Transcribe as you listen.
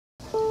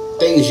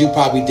things you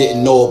probably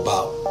didn't know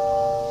about.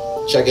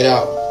 Check it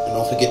out, and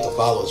don't forget to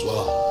follow as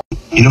well.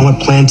 You know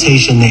what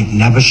plantation they've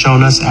never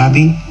shown us,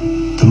 Abby?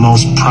 The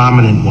most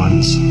prominent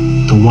ones,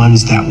 the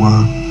ones that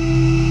were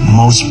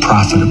most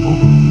profitable,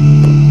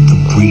 the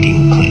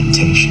breeding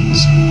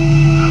plantations.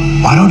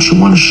 Why don't you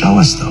want to show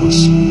us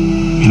those?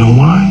 You know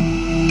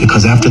why?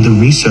 Because after the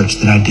research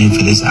that I did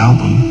for this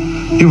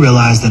album, you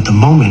realize that the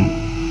moment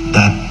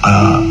that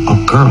a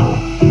girl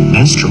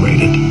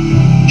menstruated,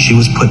 she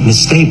was put in a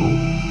stable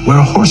where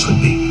a horse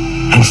would be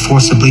and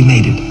forcibly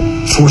mated,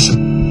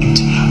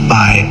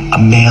 by a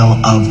male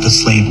of the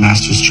slave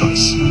master's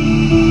choice.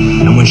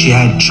 And when she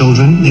had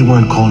children, they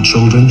weren't called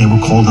children, they were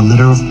called a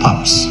litter of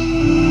pups.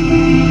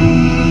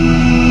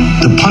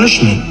 The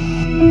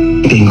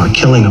punishment being or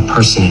killing a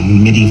person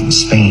in medieval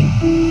Spain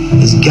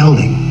is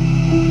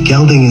gelding.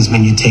 Gelding is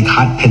when you take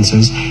hot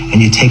pincers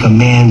and you take a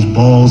man's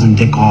balls and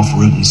dick off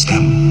root and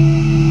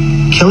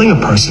stem. Killing a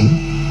person,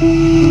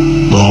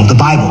 law of the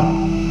Bible,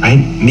 right?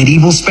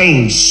 Medieval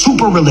Spain,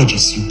 super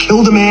religious. You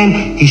killed a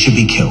man, he should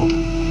be killed.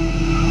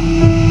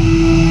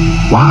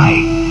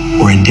 Why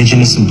were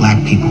indigenous and black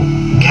people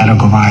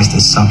categorized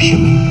as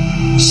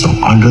subhuman? So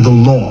under the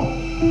law,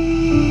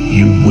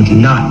 you would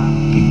not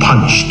be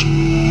punished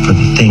for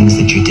the things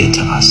that you did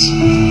to us.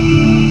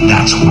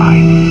 That's why.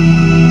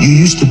 You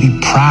used to be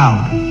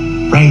proud,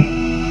 right?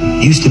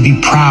 You used to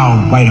be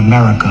proud, white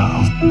America,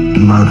 of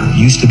murder.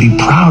 You used to be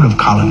proud of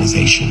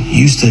colonization.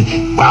 You used to,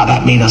 wow,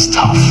 that made us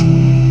tough.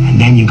 And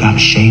then you got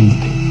ashamed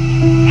of it.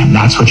 And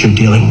that's what you're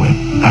dealing with.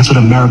 That's what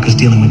America's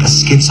dealing with, a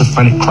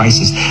schizophrenic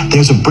crisis.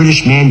 There's a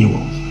British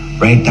manual,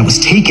 right, that was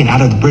taken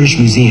out of the British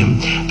Museum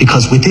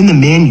because within the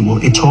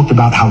manual, it talked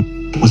about how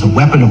it was a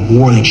weapon of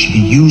war that should be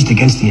used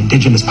against the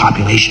indigenous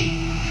population.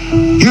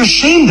 You're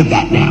ashamed of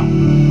that now.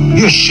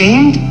 You're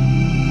ashamed,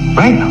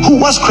 right? Who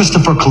was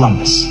Christopher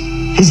Columbus?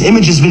 His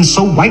image has been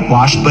so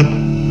whitewashed, but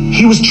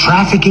he was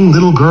trafficking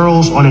little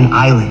girls on an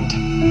island.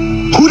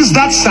 Who does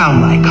that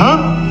sound like,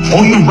 huh?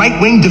 All you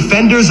right-wing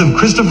defenders of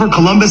Christopher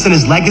Columbus and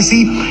his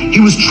legacy, he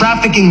was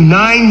trafficking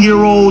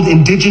 9-year-old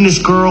indigenous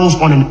girls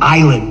on an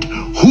island.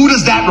 Who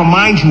does that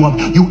remind you of,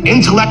 you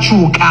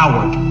intellectual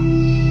coward?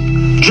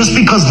 Just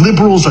because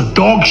liberals are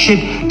dog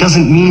shit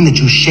doesn't mean that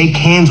you shake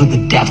hands with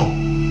the devil,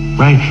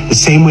 right? The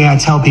same way I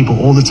tell people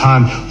all the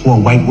time who are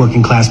white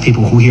working class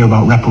people who hear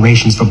about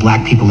reparations for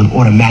black people and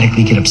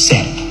automatically get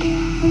upset.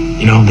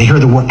 You know, they hear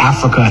the word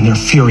Africa and they're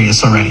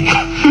furious already.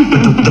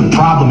 But the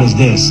problem is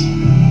this.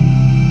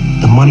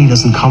 The money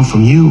doesn't come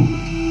from you.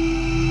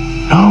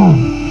 No,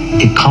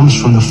 it comes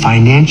from the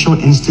financial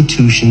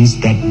institutions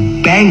that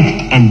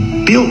banked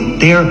and built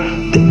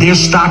their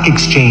stock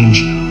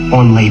exchange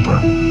on labor,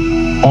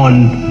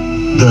 on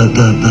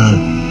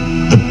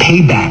the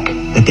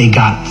payback that they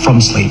got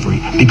from slavery.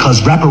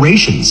 Because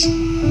reparations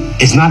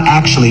is not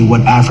actually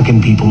what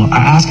African people are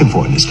asking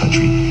for in this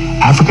country.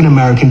 African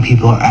American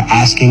people are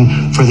asking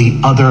for the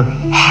other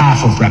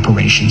half of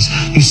reparations.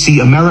 You see,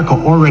 America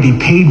already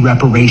paid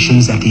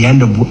reparations at the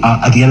end of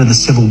the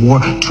Civil War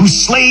to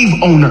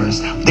slave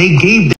owners. They gave